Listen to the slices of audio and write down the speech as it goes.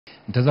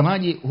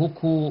Mtazamaji,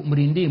 huku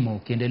mrindimo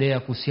ukiendelea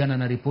kuhusiana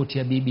na ripoti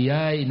ya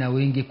BBI na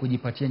wengi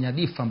kujipatia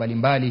nyadhifa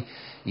mbalimbali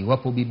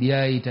iwapo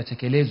BBI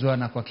itatekelezwa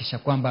na kuhakikisha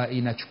kwamba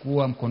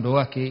inachukua mkondo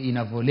wake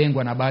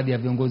inavyolengwa na baadhi ya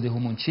viongozi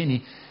humu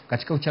nchini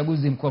katika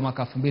uchaguzi mkuu wa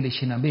mwaka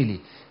 2022,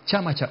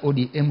 chama cha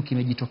ODM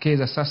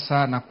kimejitokeza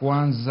sasa na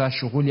kuanza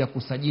shughuli ya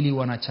kusajili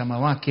wanachama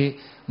wake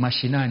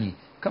mashinani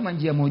kama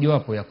njia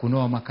mojawapo ya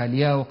kunoa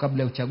makali yao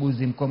kabla ya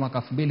uchaguzi mkuu mwaka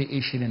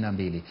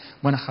 2022.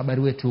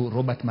 Mwanahabari wetu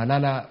Robert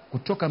Malala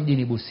kutoka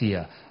mjini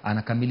Busia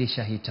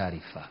anakamilisha hii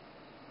taarifa.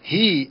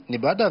 Hii ni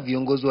baada ya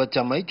viongozi wa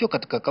chama hicho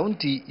katika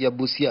kaunti ya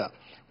Busia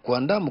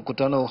kuandaa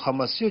mkutano wa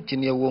uhamasisho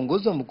chini ya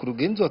uongozi wa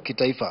mkurugenzi wa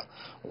kitaifa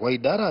wa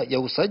idara ya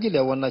usajili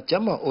ya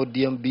wanachama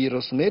ODM Bi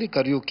Rosemary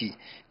Kariuki,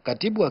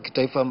 katibu wa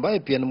kitaifa ambaye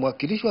pia ni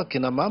mwakilishi wa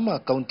kina mama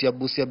kaunti ya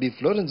Busia Bi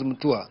Florence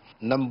Mutua,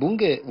 na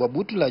mbunge wa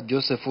Butula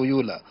Joseph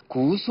Oyula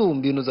kuhusu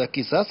mbinu za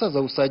kisasa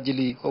za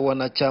usajili wa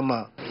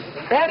wanachama.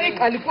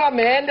 Eric alikuwa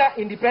ameenda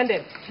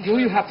independent, ndio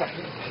huyu hapa.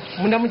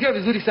 Mnamjua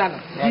vizuri sana.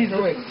 He is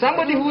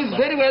somebody who is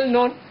very well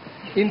known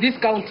in this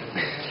county.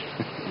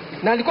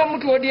 Na alikuwa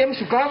mtu ODM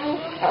shukavu,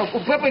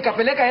 upepo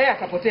ikapeleka yeye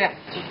akapotea.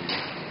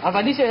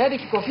 Avalishe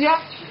Eric kofia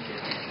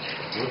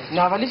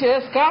na avalishe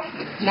yeye scarf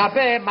na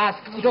ape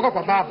mask kutoka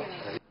kwa baba.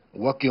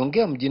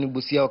 Wakiongea mjini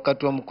Busia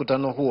wakati wa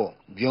mkutano huo,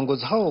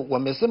 viongozi hao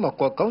wamesema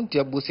kwa kaunti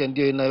ya Busia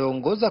ndio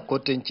inayoongoza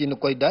kote nchini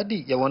kwa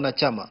idadi ya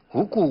wanachama,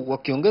 huku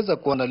wakiongeza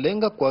kuwa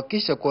wanalenga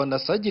kuhakikisha kuwa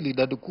wanasajili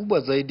idadi kubwa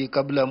zaidi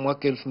kabla ya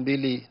mwaka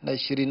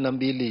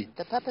 2022.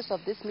 The purpose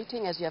of this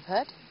meeting, as you have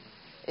heard,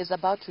 is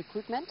about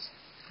recruitment,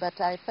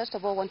 but I first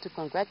of all want to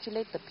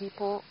congratulate the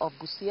people of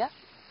Busia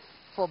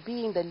for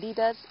being the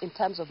leaders in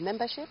terms of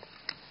membership,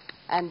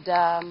 and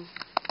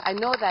I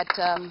know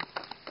that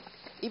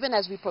even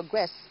as we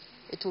progress,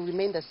 it will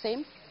remain the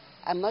same.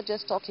 I'm not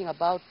just talking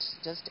about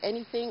just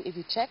anything. If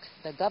you check,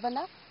 the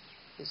governor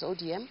is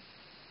ODM,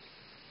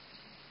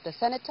 the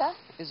senator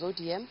is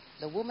ODM,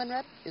 the woman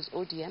rep is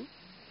ODM.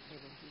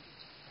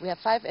 We have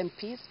 5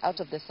 MPs out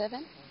of the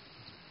 7,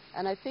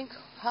 and I think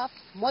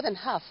more than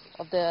half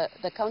of the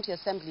county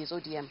assembly is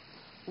ODM.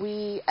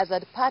 We, as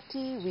a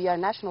party, we are a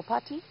national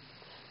party,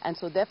 and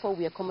so therefore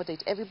we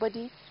accommodate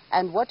everybody.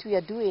 And what we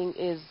are doing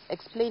is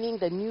explaining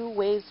the new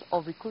ways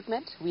of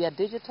recruitment. We are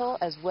digital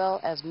as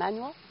well as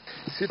manual.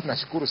 Sisi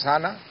tunashukuru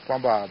sana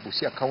kwamba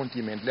Busia County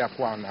imeendelea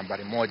kuwa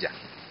nambari 1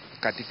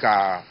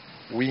 katika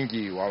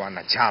wingi wa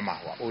wanachama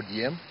wa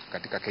ODM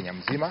katika Kenya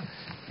mzima,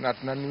 na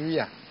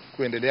tunanuia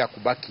kuendelea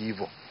kubaki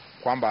hivyo,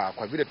 kwamba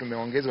kwa vile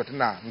tumeongezwa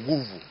tena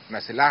nguvu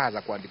na silaha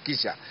za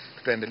kuandikisha,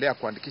 tutaendelea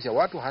kuandikisha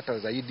watu hata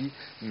zaidi,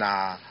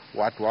 na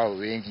watu wao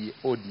wengi,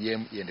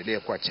 ODM iendelee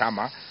kuwa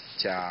chama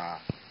cha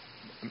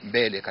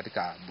mbele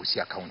katika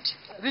Busia County.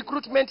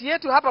 Recruitment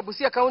yetu hapa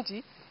Busia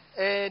County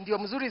ndio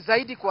mzuri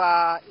zaidi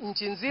kwa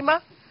nchi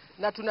nzima,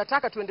 na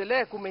tunataka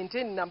tuendelee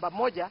kumaintain namba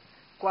 1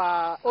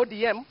 kwa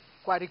ODM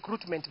kwa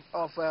recruitment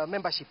of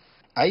membership.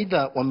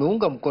 Aidha,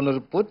 wameunga mkono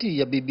ripoti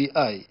ya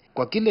BBI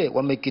kwa kile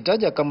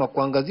wamekitaja kama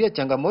kuangazia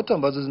changamoto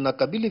ambazo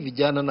zinakabili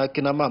vijana na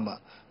kina mama,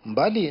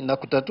 mbali na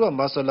kutatua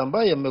masuala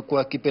ambayo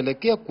yamekuwa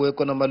kipelekea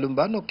kuweko na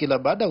malumbano kila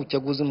baada ya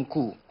uchaguzi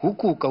mkuu,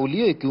 huku kauli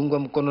hiyo ikiungwa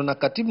mkono na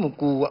katibu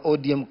mkuu wa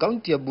ODM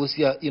County ya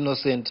Busia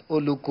Innocent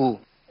Oluku.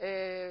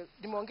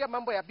 Nimeongea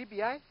mambo ya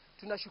BBI.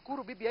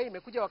 Tunashukuru BBI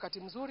imekuja wakati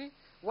mzuri,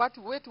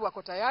 watu wetu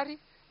wako tayari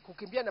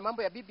kukimbia na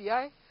mambo ya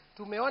BBI.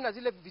 Tumeona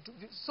zile vitu,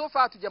 so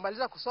far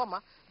tujamaliza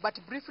kusoma, but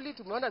briefly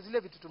tumeona zile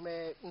vitu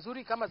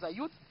nzuri kama za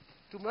youth.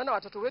 Tumeona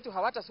watoto wetu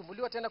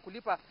hawatasumbuliwa tena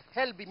kulipa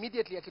HELB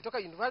immediately akitoka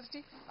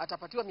university,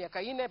 atapatiwa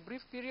miaka 4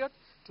 brief period.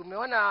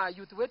 Tumeona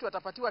youth wetu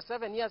atapatiwa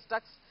 7 years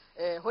tax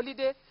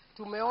holiday.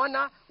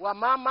 Tumeona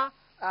wamama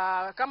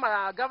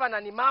kama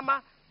governor ni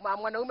mama,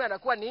 mwanaume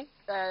anakuwa ni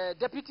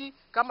deputy,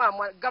 kama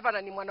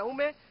governor ni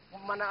mwanaume,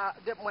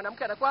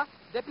 mwanamke anakuwa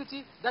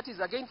deputy. That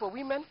is again for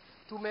women.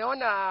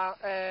 Tumeona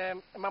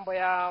mambo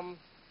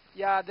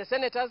ya the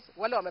senators,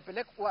 wale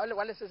wamepeleka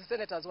wale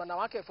senators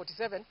wanawake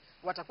 47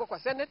 watakuwa kwa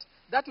Senate.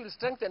 That will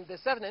strengthen the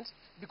Senate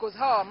because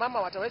hawa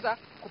mama wataweza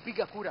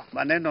kupiga kura.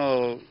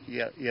 Maneno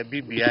ya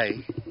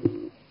BBI,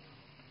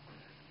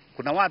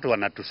 kuna watu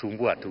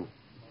wanatusumbua tu,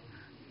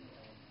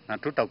 na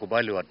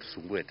tutakubali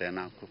watusumbue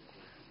tena,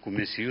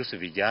 kumisuse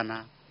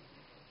vijana,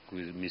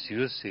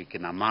 kumisuse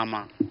kina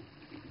mama.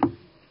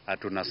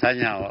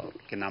 Hatunasanya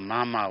kina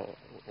mama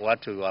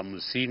watu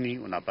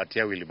 50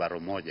 unapatia wilibaro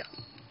moja.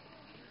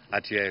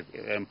 At you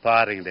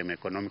empowering them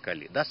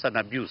economically. That's an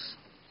abuse.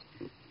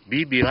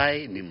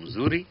 BBI ni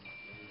mzuri.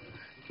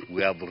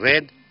 We have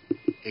read.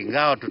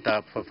 Ingawa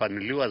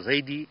tutafafanuliwa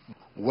zaidi.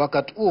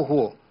 Wakati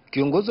huo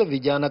kiongozi wa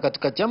vijana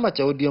katika chama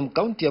cha ODM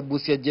County ya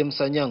Busia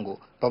James Anyango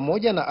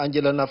pamoja na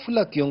Angela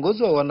Nafula,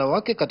 kiongozi wa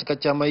wanawake katika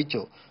chama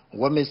hicho,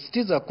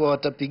 wamesisitiza kuwa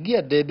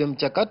watapigia debe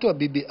mchakato wa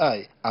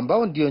BBI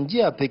ambao ndio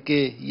njia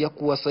pekee ya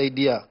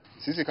kuwasaidia.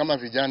 Sisi kama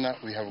vijana,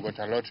 we have got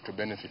a lot to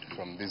benefit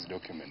from this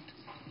document.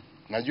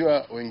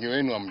 Najua wengi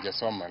wenu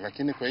hamjasoma,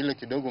 lakini kwa ile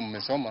kidogo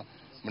mmesoma,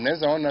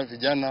 mnaweza ona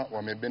vijana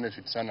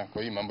wamebenefit sana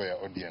kwa hii mambo ya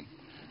ODM.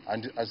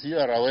 And as you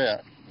are aware,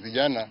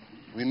 vijana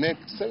we make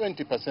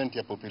 70%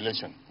 ya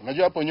population.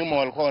 Unajua hapo nyuma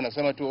walikuwa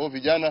wanasema tu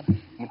vijana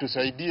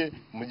mtusaidie,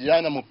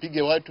 vijana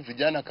mpige watu,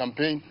 vijana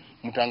campaign,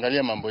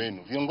 mtaangalia mambo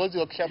yenu. Viongozi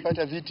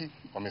wakishapata viti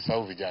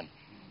wamesahau vijana.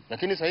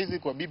 Lakini saa hizi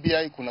kwa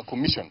BBI kuna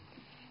commission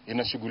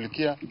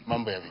inashughulikia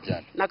mambo ya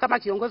vijana. Na kama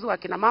kiongozi wa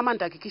kina mama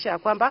nitahakikisha ya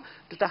kwamba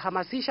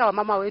tutahamasisha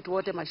wamama wetu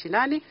wote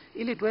mashinani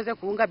ili tuweze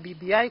kuunga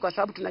BBI, kwa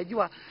sababu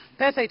tunajua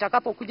pesa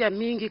itakapokuja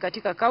mingi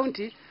katika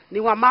county ni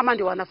wamama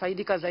ndio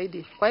wanafaidika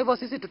zaidi. Kwa hivyo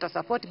sisi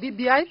tutasupport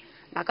BBI,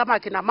 na kama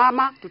kina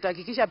mama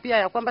tutahakikisha pia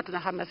ya kwamba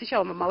tunahamasisha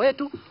wamama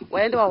wetu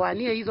waende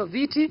wawanie hizo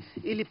viti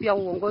ili pia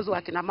uongozi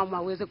wa kina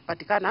mama uweze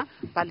kupatikana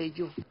pale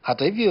juu.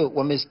 Hata hivyo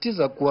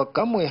wamesitiza kuwa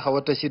kamwe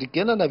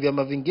hawatashirikiana na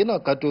vyama vingine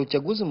wakati wa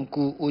uchaguzi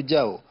mkuu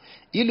ujao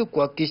ili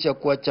kuhakikisha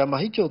kuwa chama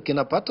hicho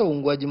kinapata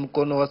uungwaji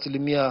mkono wa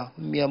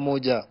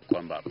 100%.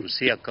 Kwamba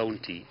Busia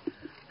County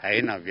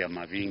haina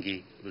vyama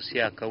vingi.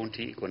 Busia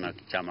County iko na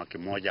chama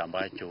kimoja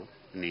ambacho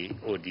ni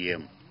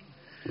ODM.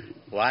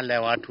 Wale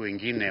watu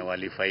wengine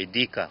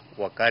walifaidika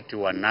wakati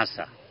wa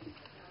NASA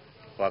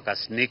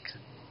wakasneak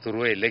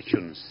through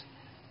elections.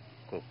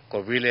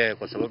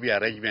 Kwa sababu ya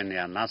arrangement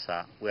ya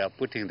NASA, we are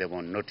putting them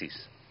on notice.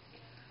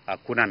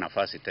 Hakuna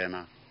nafasi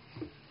tena.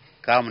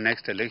 Come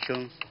next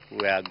elections,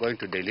 we are going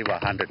to deliver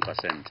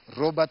 100%.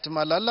 Robert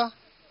Malala,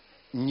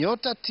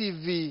 Nyota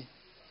TV,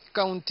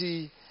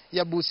 County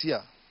ya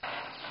Busia.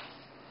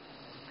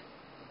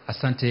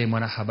 Asante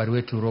mwanahabari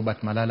wetu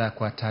Robert Malala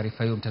kwa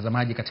taarifa hiyo.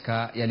 Mtazamaji,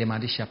 katika yale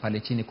maandishi pale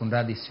chini,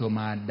 kunradhi, sio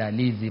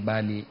maandalizi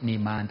bali ni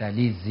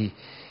maandalizi.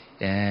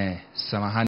 Samahani.